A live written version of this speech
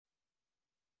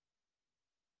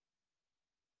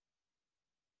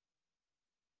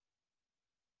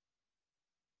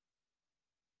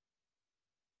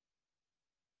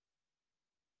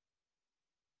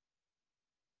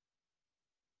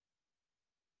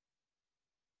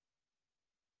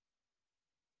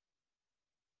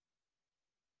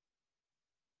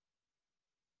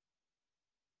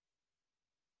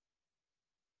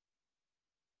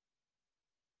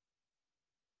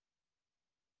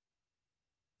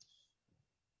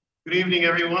Good evening,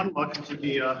 everyone. Welcome to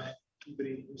the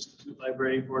Peabody Institute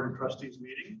Library Board of Trustees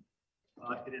meeting.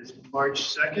 It is March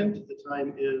 2nd. The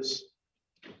time is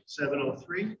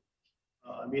 7:03.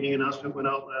 A meeting announcement went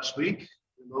out last week.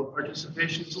 Remote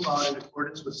participation is allowed in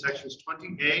accordance with sections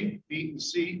 20A, B, and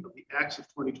C of the Acts of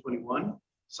 2021,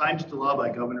 signed into law by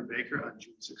Governor Baker on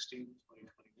June 16,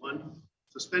 2021,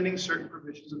 suspending certain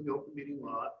provisions of the open meeting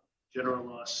law, General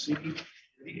Law C,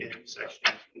 30A,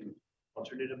 Section 18.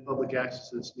 Alternative public access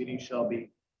to this meeting shall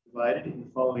be provided in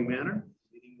the following manner.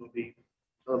 The meeting will be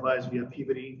televised via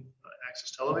Peabody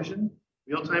Access Television.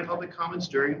 Real-time public comments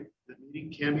during the meeting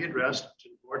can be addressed to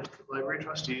the Board of Library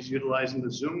Trustees utilizing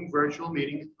the Zoom virtual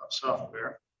meeting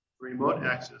software for remote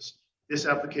access. This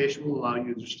application will allow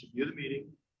users to view the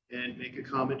meeting and make a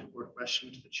comment or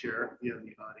question to the chair via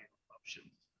the audio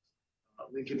option.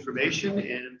 Link information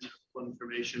and full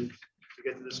information to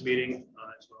get to this meeting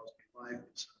as well as be live.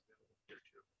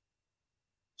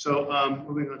 So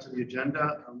moving on to the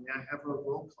agenda, may I have a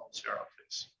roll call, Sarah,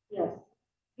 please? Yes.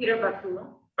 Peter Bakula.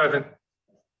 Present.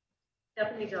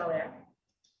 Stephanie Dallaire.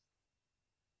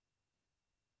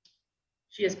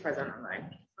 She is present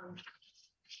online.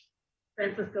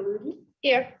 Francis Galudi.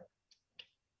 Here.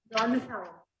 Don McCallum.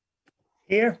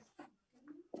 Here.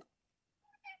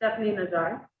 Stephanie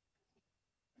Nazar.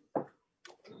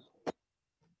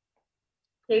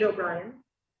 Kate O'Brien.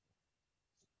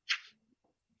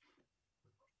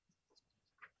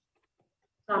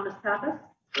 Thomas Pappas.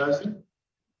 Present.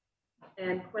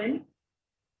 And Quinn.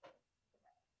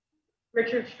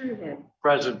 Richard Struhan.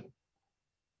 Present.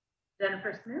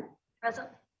 Jennifer Smith. Present.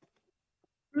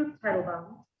 Ruth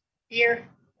Teitelbaum. Here.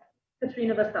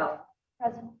 Katrina Vasal.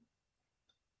 Present.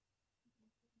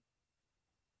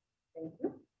 Thank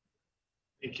you.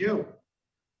 Thank you.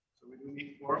 So we do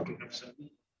need quorum. We have 7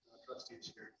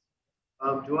 trustees here.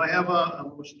 Do I have a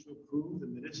motion to approve the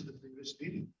minutes of the previous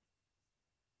meeting?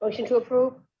 Motion to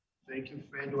approve. Thank you,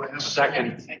 Fran. Do I have a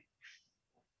Second.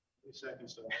 Second,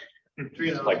 so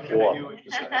Katrina, Like I'll four. give you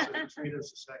a second. So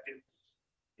Katrina's a second.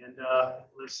 And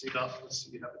let's see,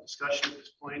 you have a discussion at this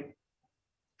point.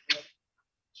 Take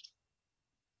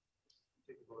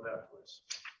a vote afterwards.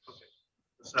 Okay,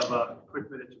 let's have a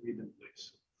quick minute to read them,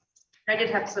 please. I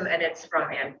did have some edits from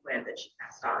Ann Quinn that she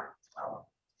passed on as well.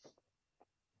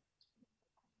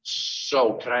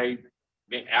 So can I,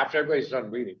 after everybody's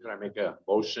done reading, can I make a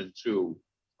motion to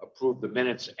approve the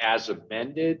minutes as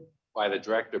amended by the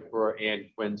director per Ann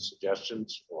Quinn's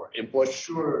suggestions or input?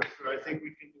 Sure. I think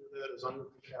we can do that as long as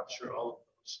we capture all of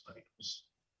those items.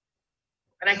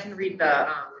 And I can read the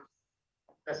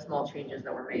small changes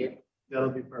that were made. That'll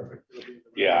be perfect.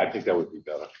 Yeah, I think that would be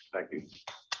better. Thank you.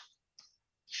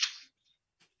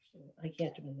 I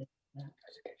can't do it.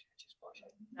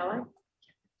 Ellen?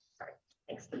 Sorry,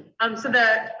 thanks. So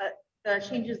the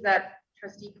changes that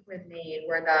Trustee Quinn made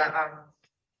were the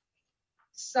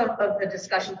some of the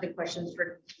discussions and questions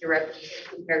for direct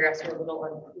paragraphs were a little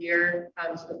unclear.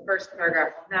 So the first paragraph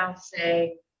will now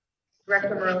say,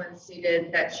 Director Merlin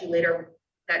stated that she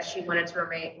wanted to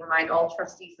remind all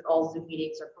trustees that all Zoom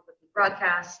meetings are publicly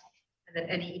broadcast and that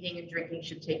any eating and drinking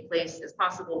should take place as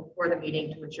possible before the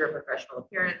meeting to ensure professional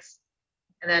appearance.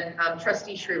 And then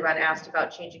Trustee Shrivon asked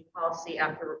about changing policy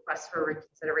after requests for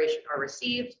reconsideration are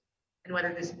received and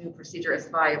whether this new procedure is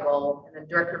viable. And then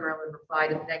Director Merlin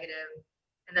replied in the negative,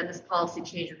 and that this policy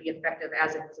change would be effective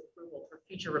as of his approval for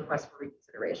future requests for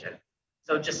reconsideration.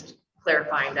 So just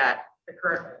clarifying that the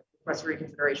current request for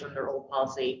reconsideration under old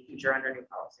policy, future under new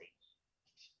policy.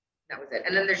 That was it.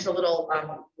 And then there's a little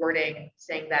wording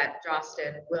saying that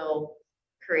Jostin will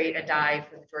create a die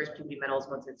for the George Peabody medals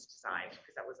once it's designed,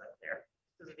 because that was unclear.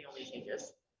 Those are the only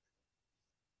changes.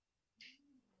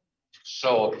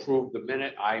 So approve the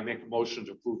minute. I make a motion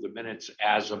to approve the minutes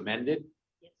as amended.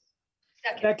 Yes.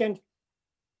 Second.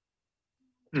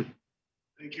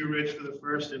 Thank you, Rich, for the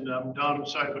first, and Don, I'm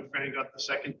sorry, but Franny got the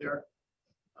second there.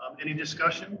 Any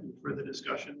discussion, further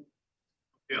discussion?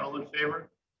 Okay, all in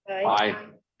favor? Aye.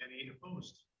 Any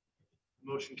opposed?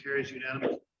 Motion carries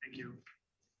unanimously. Thank you.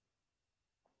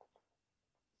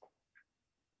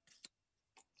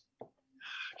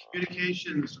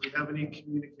 Communications, do we have any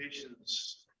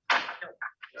communications?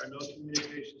 There are no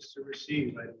communications to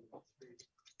receive.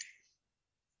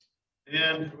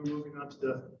 And we're moving on to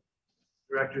the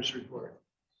director's report.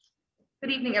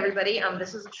 Good evening, everybody.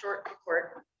 This is a short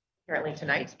report apparently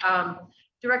tonight.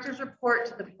 Director's report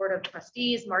to the Board of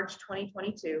Trustees, March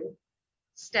 2022.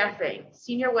 Staffing.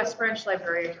 Senior West Branch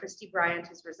Librarian Christy Bryant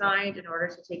has resigned in order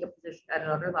to take a position at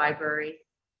another library,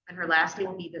 and her last day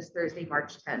will be this Thursday,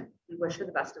 March 10th. We wish her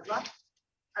the best of luck.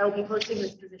 I will be posting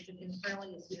this position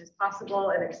internally as soon as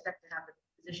possible and expect to have the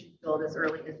position filled as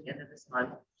early as the end of this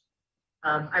month.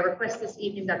 I request this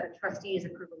evening that the trustees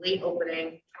approve a late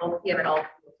opening, 12 p.m. at all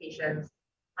locations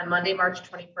on Monday, March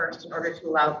 21st, in order to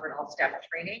allow for an all-staff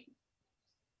training.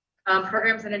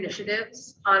 Programs and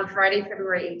initiatives. On Friday,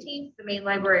 February 18th, the main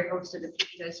library hosted the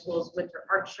Peabody High School's Winter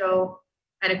Art Show,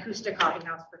 an acoustic coffee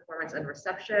house performance and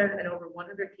reception, and over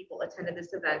 100 people attended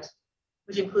this event,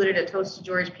 which included a toast to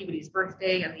George Peabody's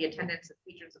birthday and the attendance of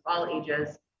features of all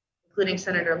ages, including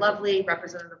Senator Lovely,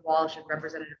 Representative Walsh, and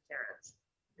Representative Terrence.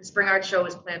 The Spring Art Show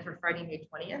is planned for Friday, May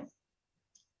 20th.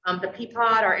 The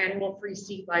Peapod, our annual free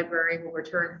seed library, will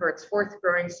return for its 4th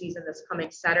growing season this coming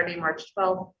Saturday, March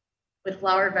 12th, with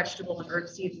flower, vegetable, and herb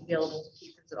seeds available to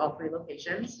patrons at all 3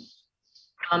 locations.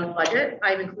 Budget,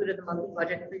 I've included the monthly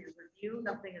budget for your review.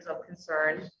 Nothing is of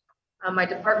concern. My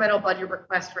departmental budget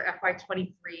request for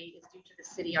FY23 is due to the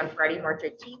city on Friday, March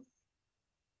 18th.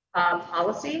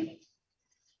 Policy.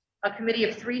 A committee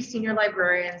of 3 senior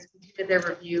librarians completed their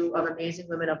review of Amazing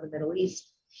Women of the Middle East,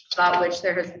 about which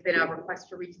there has been a request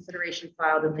for reconsideration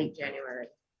filed in late January.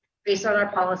 Based on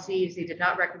our policies, they did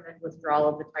not recommend withdrawal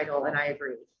of the title, and I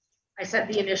agreed. I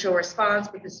sent the initial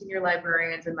response with the senior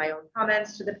librarians and my own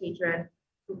comments to the patron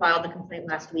who filed the complaint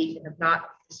last week and have not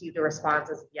received a response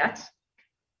as of yet.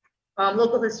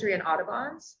 Local history and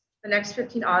Audubons. The next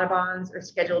 15 Audubons are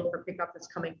scheduled for pickup this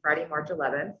coming Friday, March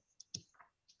 11th.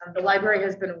 The library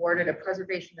has been awarded a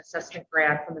preservation assessment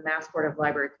grant from the Mass Board of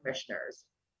Library Commissioners.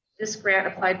 This grant,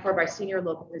 applied for by senior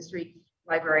local history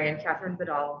librarian Catherine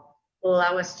Vidal, will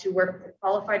allow us to work with a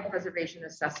qualified preservation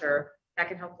assessor that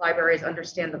can help libraries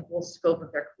understand the full scope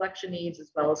of their collection needs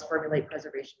as well as formulate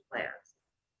preservation plans.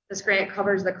 This grant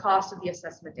covers the cost of the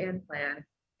assessment and plan,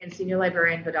 and senior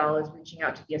librarian Vidal is reaching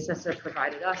out to the assessor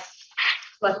provided us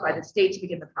by the state to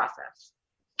begin the process.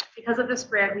 Because of this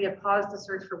grant, we have paused the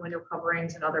search for window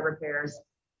coverings and other repairs,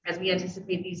 as we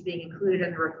anticipate these being included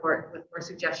in the report with more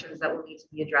suggestions that will need to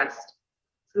be addressed.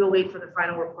 We will wait for the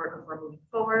final report before moving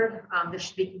forward. This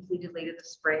should be completed later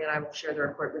this spring, and I will share the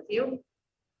report with you.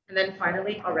 And then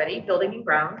finally, already, building and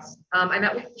grounds. I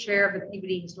met with the chair of the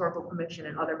Peabody Historical Commission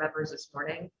and other members this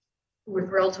morning, who were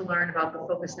thrilled to learn about the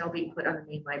focus now being put on the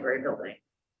main library building.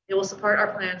 It will support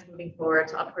our plans moving forward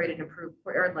to upgrade and improve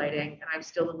courtyard lighting, and I'm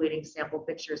still awaiting sample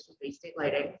pictures from Bay State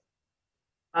Lighting.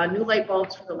 New light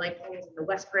bulbs for the light poles in the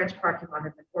West Branch parking lot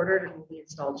have been ordered and will be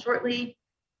installed shortly.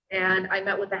 And I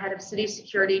met with the head of city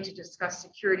security to discuss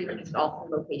security needs at all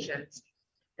 3 locations.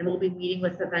 And we'll be meeting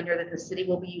with the vendor that the city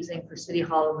will be using for City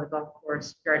Hall and the golf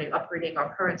course regarding upgrading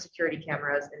our current security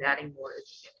cameras and adding more.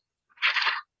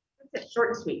 That's it, short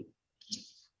and sweet.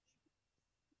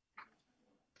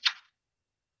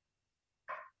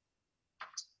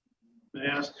 May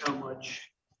I ask how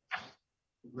much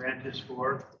the grant is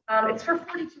for? It's for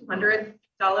 $4,200.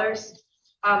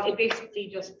 It basically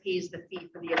just pays the fee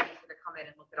for the assessor to come in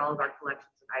and look at all of our collections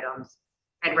and items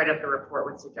and write up the report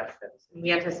with suggestions. And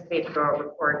we anticipate that our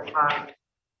report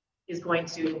is going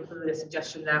to include a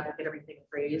suggestion that we'll get everything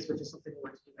appraised, which is something we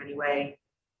want to do anyway,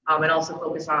 and also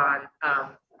focus on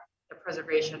the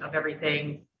preservation of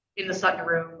everything in the Sutton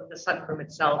room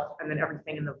itself, and then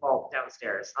everything in the vault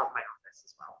downstairs off my office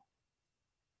as well.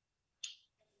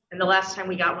 And the last time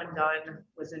we got one done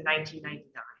was in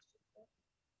 1999.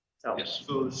 So Yes.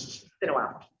 So this is it's been a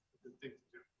while. a good thing to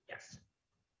do. Yes.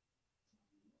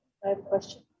 I have a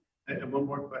question. I have one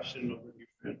more question over you,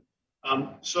 Fran.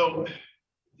 So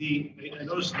I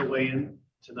noticed the way in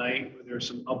tonight, where there's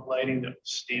some uplighting that was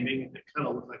steaming, and it kind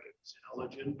of looked like it was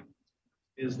halogen.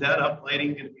 Is that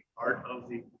uplighting going to be part of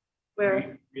the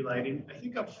Where relighting? I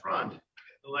think up front,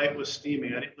 the light was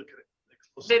steaming. I didn't look at it.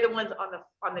 they're the ones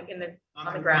on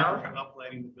the ground.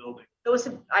 Uplighting the building. Those,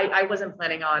 I wasn't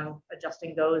planning on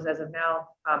adjusting those as of now.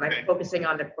 Okay. I'm focusing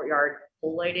on the courtyard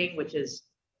pole lighting, which is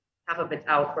half of it's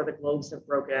out where the globes have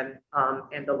broken,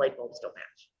 and the light bulbs don't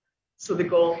match. So the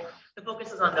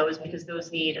focus is on those because those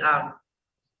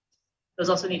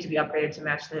also need to be upgraded to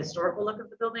match the historical look of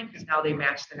the building, because now they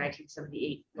match the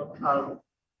 1978 look of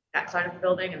that side of the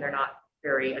building, and they're not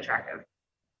very attractive.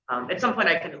 At some point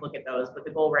I can look at those, but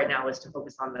the goal right now is to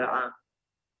focus on the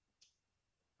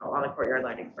courtyard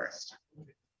lighting first.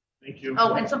 Thank you.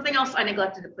 Oh, and something else I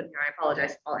neglected to put in here, I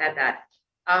apologize, I'll add that.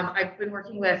 I've been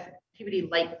working with Peabody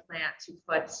Light Plant to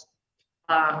put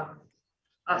a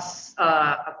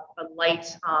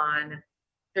light on,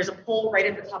 there's a pole right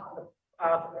at the top of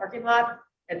the parking lot,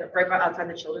 and right outside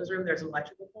the children's room, there's an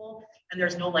electrical pole, and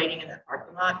there's no lighting in that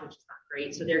parking lot, which is not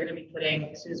great. So they're gonna be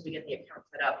putting, as soon as we get the account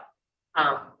set up,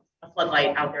 a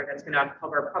floodlight out there that's gonna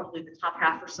cover probably the top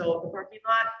half or so of the parking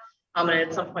lot. And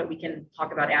at some point we can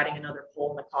talk about adding another pole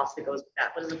and the cost that goes with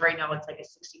that. But as of right now, it's like a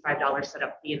 $65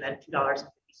 setup fee and then $2.50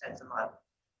 a month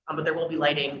But there will be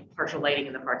lighting, partial lighting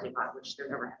in the parking lot, which there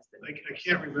never has been. I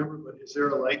can't remember, but is there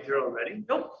a light there already?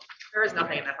 Nope, there is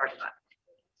nothing in that parking lot.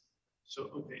 So,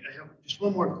 okay, I have just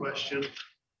one more question.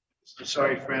 I'm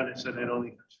sorry, Fran, I said I'd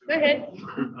only. Go ahead.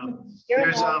 You're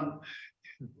There's, involved.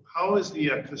 how is the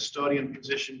custodian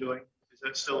position doing? Is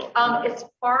that still? As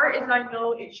far as I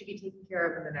know, it should be taken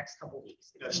care of in the next couple of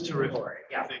weeks. It's That's moving terrific. forward,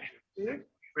 yeah. Thank you.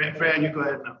 Fran, you go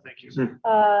ahead now. Thank you.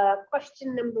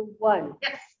 Question number 1.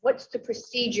 Yes. What's the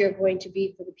procedure going to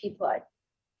be for the Peabody?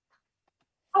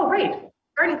 Oh, right.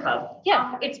 Garden Club.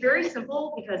 Yeah. It's very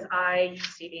simple because I used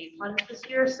state aid funds this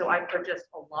year, so I purchased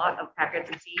a lot of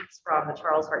packets and seeds from the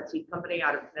Charles Hart Seed Company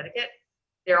out of Connecticut.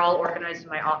 They're all organized in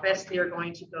my office. They are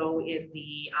going to go in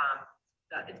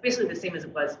it's basically the same as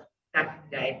it was back in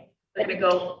the day. They're going to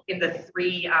go in the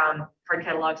 3 card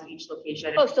catalogs at each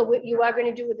location. Oh, so what you are going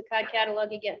to do with the card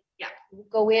catalog again? Yeah.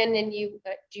 Go in and you,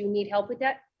 do you need help with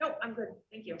that? No, I'm good.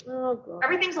 Thank you. Oh, God.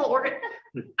 Everything's all organized.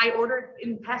 I ordered,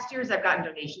 in past years, I've gotten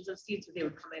donations of seeds, so they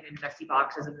would come in messy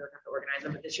boxes and we would have to organize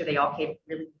them. But this year they all came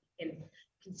really in, you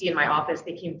can see in my office,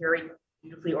 they came very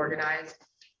beautifully organized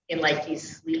in like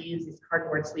these sleeves, these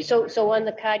cardboard sleeves. So on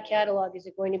the card catalog, is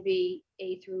it going to be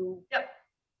A through? Yep.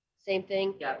 Same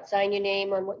thing? Yep. Sign your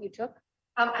name on what you took?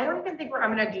 I don't even think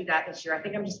I'm gonna do that this year. I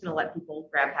think I'm just gonna let people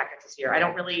grab packets this year. I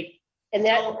don't really, And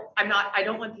that, I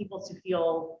don't want people to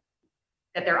feel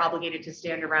that they're obligated to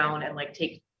stand around and like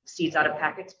take seeds out of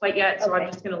packets quite yet. So I'm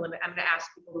Okay. just gonna I'm gonna ask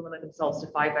people to limit themselves to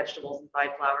 5 vegetables and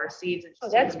 5 flower seeds. And oh,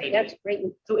 just that's maybe. great.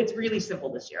 So it's really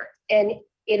simple this year. And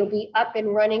it'll be up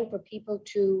and running for people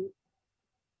to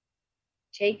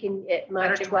take in at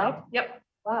March Saturday 12th? morning. Yep,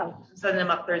 Wow. I'm sending them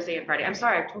up Thursday and Friday. I'm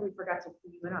sorry, I totally forgot to put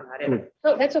you in on that.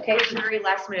 No, that's okay. It was a very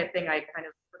last minute thing. I kind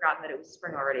of forgotten that it was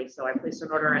spring already, so I placed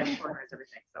an order and organized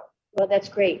everything, so, Well, that's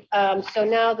great. So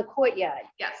now the courtyard.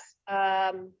 yes,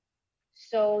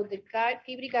 So the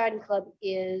Peabody Garden Club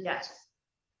is yes.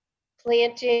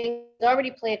 planting, already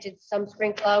planted some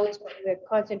spring flowers, but we're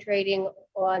concentrating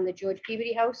on the George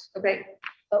Peabody House. Okay,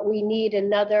 But we need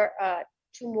another,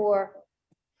 2 more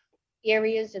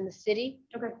areas in the city.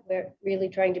 okay. We're really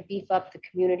trying to beef up the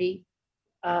community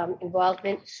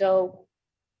involvement. So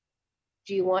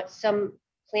do you want some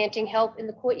planting help in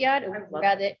the courtyard, or I would would you love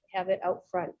rather have it out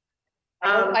front?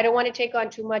 Um, I don't want to take on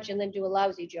too much and then do a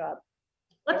lousy job.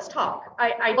 Let's talk.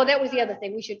 Well, that was the other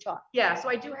thing. We should talk. Yeah, so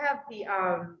I do have we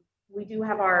are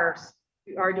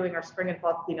doing our spring and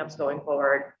fall cleanups going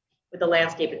forward with the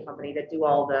landscaping company that do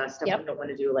all the stuff Yep. we don't want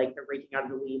to do, like the raking out of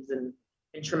the leaves and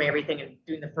trimming everything and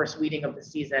doing the first weeding of the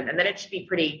season. And then it should be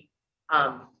pretty,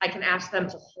 I can ask them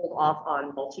to hold off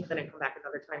on mulching, then I come back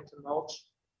another time to mulch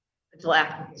until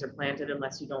after things are planted,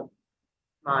 unless you don't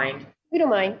mind. We don't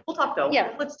mind. We'll talk though.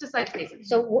 Yeah. Let's decide spaces.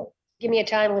 So give me a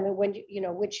time limit when,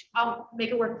 which I'll make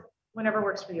it work whenever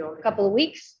works for you. couple of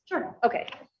weeks? Sure. Okay.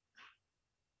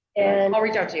 And I'll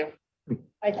reach out to you.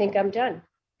 I think I'm done.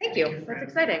 Thank you. That's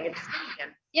exciting. It's spring again.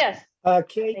 Yes.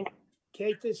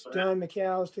 Kate, this is Don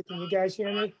McAllister. Can you guys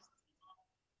hear me?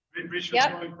 Rich is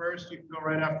Yep. going first. You can go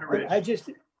right after Rich.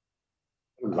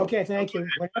 Okay, thank you.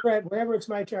 Whenever it's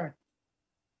my turn.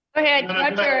 Go ahead, No, no, your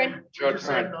go turn. ahead. Your Rich,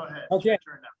 turn. Go ahead. Okay. Your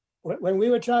turn now. When we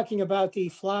were talking about the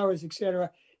flowers, et cetera,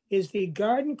 is the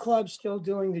garden club still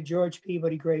doing the George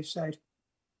Peabody gravesite?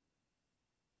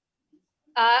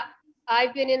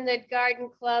 I've been in the garden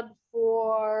club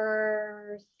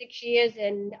for 6 years,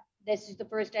 and this is the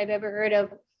first I've ever heard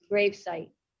of gravesite.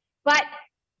 But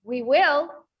we will.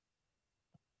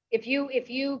 If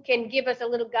you can give us a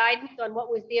little guidance on what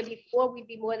was there before, we'd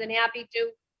be more than happy to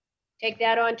take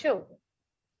that on too.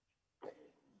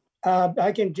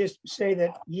 I can just say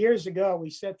that years ago, we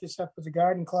set this up with the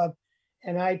garden club,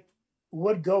 and I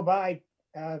would go by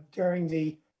during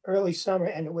the early summer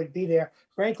and it would be there.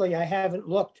 Frankly, I haven't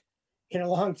looked in a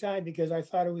long time because I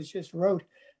thought it was just rote.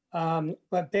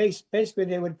 But basically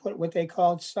they would put what they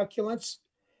called succulents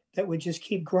that would just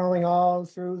keep growing all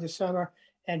through the summer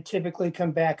and typically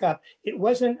come back up. It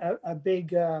wasn't a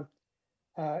big,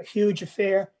 huge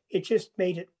affair. It just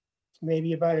made it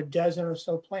maybe about a dozen or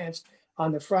so plants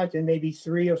on the front and maybe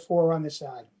 3 or 4 on the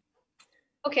side.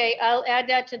 Okay, I'll add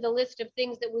that to the list of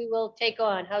things that we will take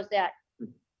on. How's that?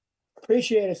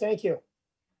 Appreciate it. Thank you.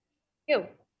 You?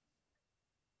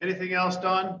 Anything else,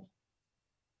 Don?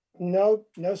 No,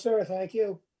 sir. Thank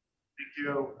you. Thank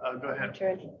you. Go ahead.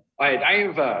 Turn. All right, I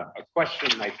have a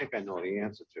question I think I know the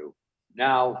answer to.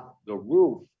 Now, the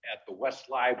roof at the West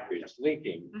Library is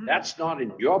leaking. Mhm. That's not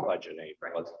in your budget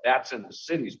anymore. That's in the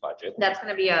city's budget. That's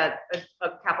gonna be a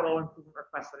capital improvement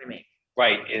request that I make.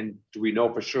 Right, and do we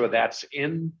know for sure that's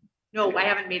in? No, I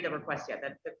haven't made the request yet.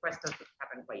 That the request doesn't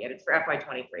happen quite yet. It's for FY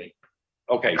 '23.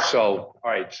 Okay, so,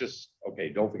 all right, just, okay,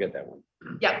 don't forget that one.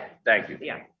 Yeah, Thank you.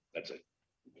 yeah, That's it.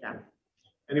 yeah.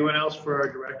 Anyone else for our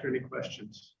director? Any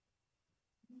questions?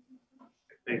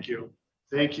 Thank you.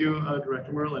 Thank you,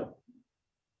 Director Merlin.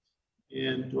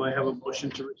 And do I have a motion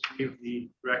to receive the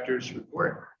director's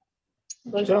report?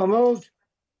 So moved.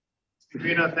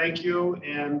 Katrina, thank you.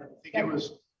 And I think it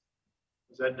was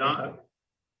that Don?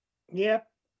 Yep,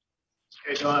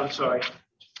 Okay, Don, I'm sorry.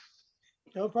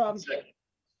 no problem. Second.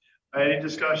 All right, any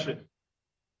discussion?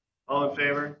 All in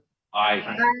favor? I, Any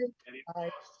Aye.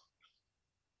 opposed?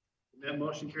 And that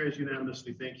motion carries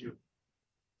unanimously. Thank you.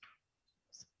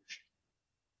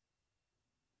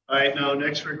 All right, now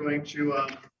next we're going to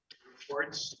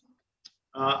reports.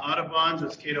 Audubon's,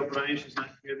 it's Kate O'Brien. She's not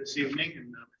here this evening,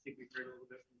 and I think we heard a little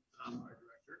bit from our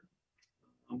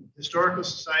director. Historical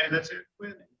Society, that's it,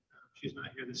 Quinn. She's not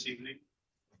here this evening.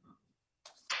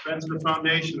 Friends of the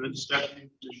Foundation, that's Stephanie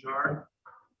Najjar.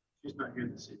 She's not here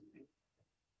this evening.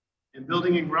 And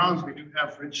Building and Grounds, we do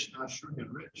have Rich Sherman.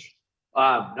 Rich,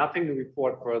 nothing to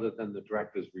report further than the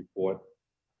director's report.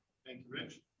 thank you,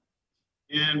 Rich.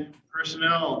 And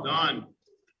Personnel, Don.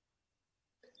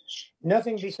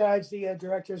 Nothing besides the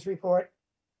director's report.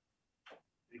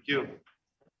 Thank you.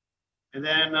 And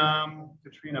then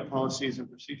Katrina, Policies and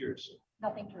Procedures.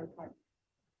 Nothing to report.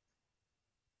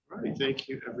 All right, thank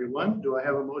you, everyone. Do I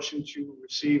have a motion to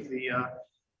receive the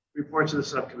reports of the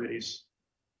subcommittees?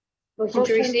 Motion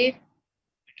to receive?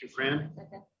 Thank you, Fran,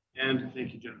 Second. and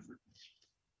thank you, Jennifer.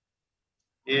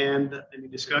 And any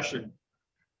discussion?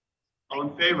 All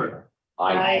in favor?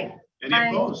 I, Any Aye.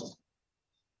 opposed?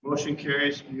 Motion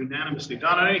carries unanimously.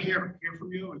 Don, I didn't hear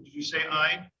from you. Did you say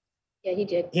aye? Yeah, he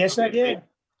did. Yes, I did. I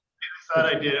thought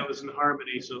I did. It was in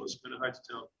harmony, so it was kind of hard to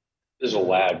tell. there's a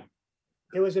lag.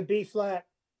 It was a B flat.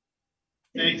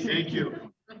 Thank you.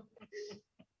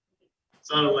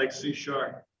 Sounded like C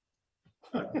sharp.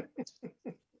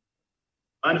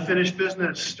 Unfinished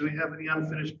business. Do we have any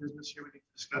unfinished business here we need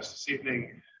to discuss this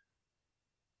evening?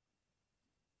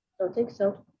 Don't think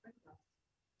so.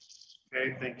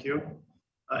 Okay, thank you.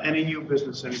 Any new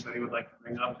business anybody would like to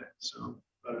bring up? So,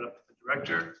 put it up to the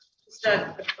director. Just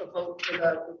a vote for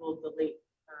the approval of the late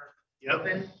Yep,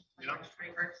 open Yep.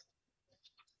 frameworks.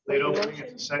 late opening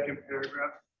is the second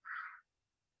paragraph.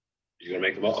 You're gonna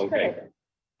make the okay.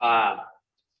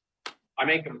 I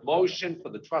make a motion for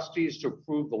the trustees to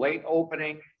approve the late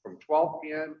opening from 12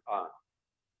 p.m.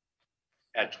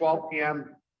 At 12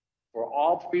 p.m. for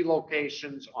all 3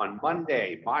 locations on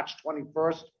Monday, March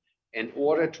 21st, in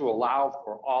order to allow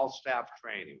for all staff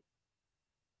training.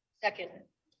 Second.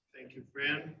 Thank you,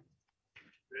 Fran.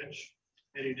 Rich,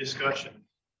 any discussion?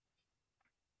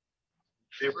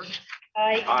 Favor?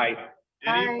 Aye. Aye.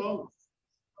 Any Aye. opposed?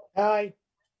 Aye.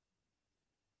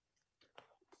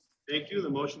 Thank you. The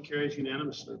motion carries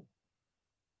unanimously.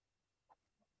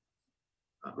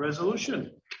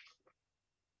 Resolution.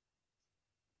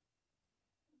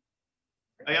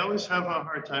 I always have a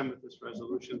hard time with this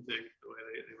resolution thing, the way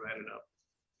they write it up.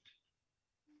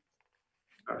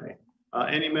 All right.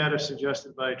 Any matter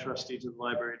suggested by a trustee to the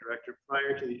library director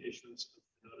prior to the issuance of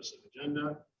the notice of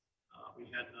agenda? We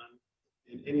had none.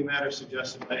 And any matter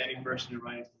suggested by any person in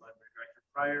writing to the library director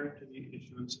prior to the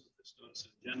issuance of this notice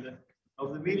of agenda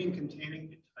of the meeting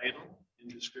containing a title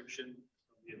and description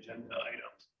of the agenda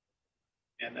item.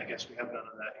 And I guess we have none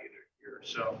of that either here.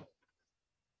 So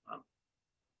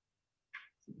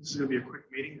this is going to be a quick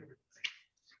meeting.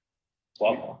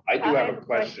 Well, I do have a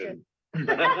question. If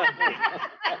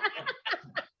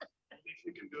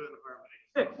you can do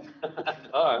it in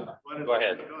harmony. Go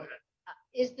ahead. Go ahead.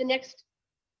 Is the next,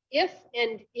 if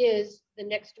and is the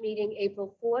next meeting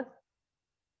April 4th?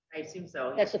 I assume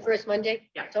so. That's the first Monday?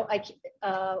 Yeah. So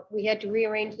we had to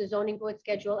rearrange the zoning board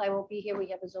schedule. I won't be here. We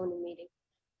have a zoning meeting.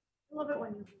 I love it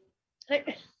when you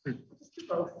just do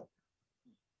both.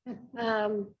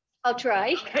 I'll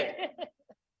try. Okay.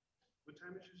 What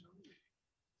time is your zoning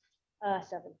meeting?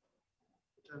 7.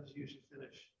 What time do you usually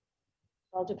finish?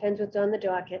 All depends what's on the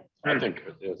docket. I think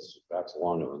that's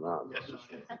longer than that. Yes, no,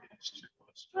 it's too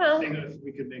close. Well- I think if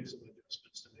we could make some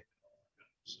adjustments to make it all good.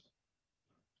 So,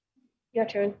 Your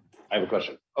turn. I have a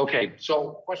question. Okay,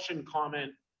 so question,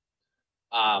 comment.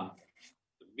 The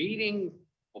meeting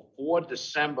before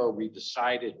December, we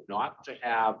decided not to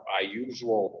have our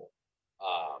usual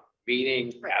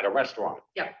meeting at a restaurant.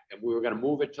 Yeah. And we were gonna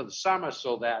move it to the summer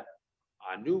so that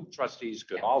our new trustees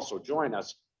could also join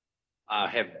us.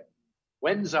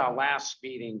 When's our last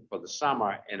meeting for the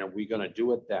summer, and are we gonna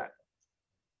do it then?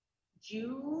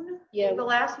 June, Yeah. the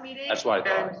last meeting. That's what I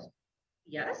thought. and-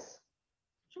 Yes,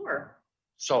 sure.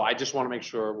 So I just want to make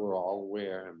sure we're all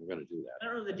aware and we're gonna do I that.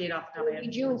 don't know the date off the It top of will my be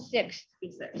head. June 6th.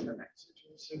 June 6th, okay.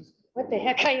 What the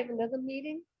heck? I have another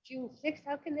meeting? June 6th?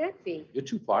 How can that be? You're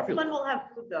too This popular. one will have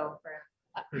food though,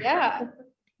 Fran. Yeah,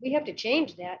 we have to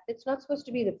change that. It's not supposed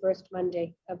to be the first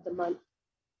Monday of the month.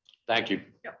 Thank you.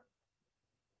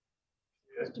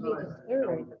 Supposed to be the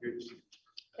third.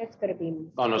 That's gotta be. a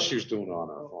Oh, no, mistake. she was doing it on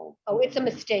her phone. Oh, it's a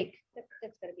mistake.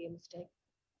 That's gotta be a mistake.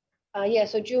 Yeah,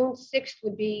 so June 6th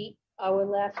would be our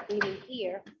last meeting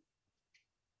here.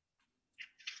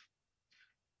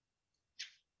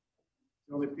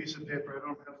 The only piece of paper I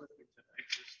don't have with me tonight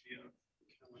is the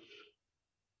calendar.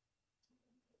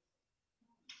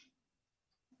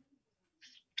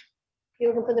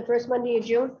 You're looking for the first Monday of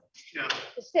June, Yeah,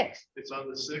 the 6th. it's on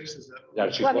the 6th, is that? Yeah,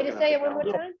 she's Want me to looking say at it the one more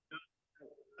calendar. time?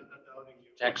 I'm not doubting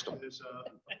you. Text 'em. There's a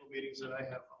couple meetings that I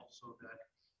have also that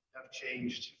have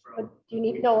changed But from. do you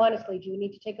need, no, honestly, do you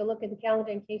need to take a look at the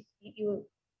calendar in case you,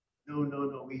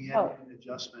 No, we had Oh. an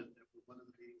adjustment that one of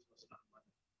the meetings was not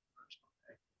Monday. First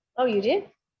Monday. oh, you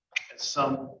did? At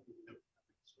some. So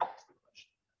that's the question.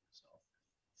 So,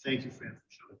 thank you, Fran, for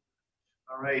showing.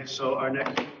 All right, so our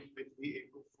next meeting will be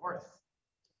April 4th.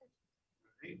 All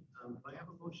right, I have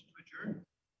a motion to adjourn.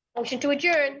 Motion to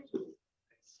adjourn.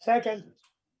 Second.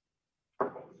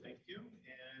 Thank you.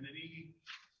 And any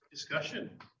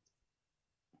discussion?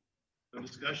 No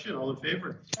discussion, all in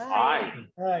favor? Aye.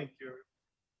 Right. Thank you.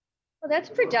 Well, that's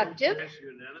productive. Yes,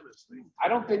 unanimously. I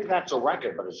don't think that's a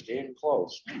record, but it's getting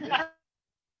close.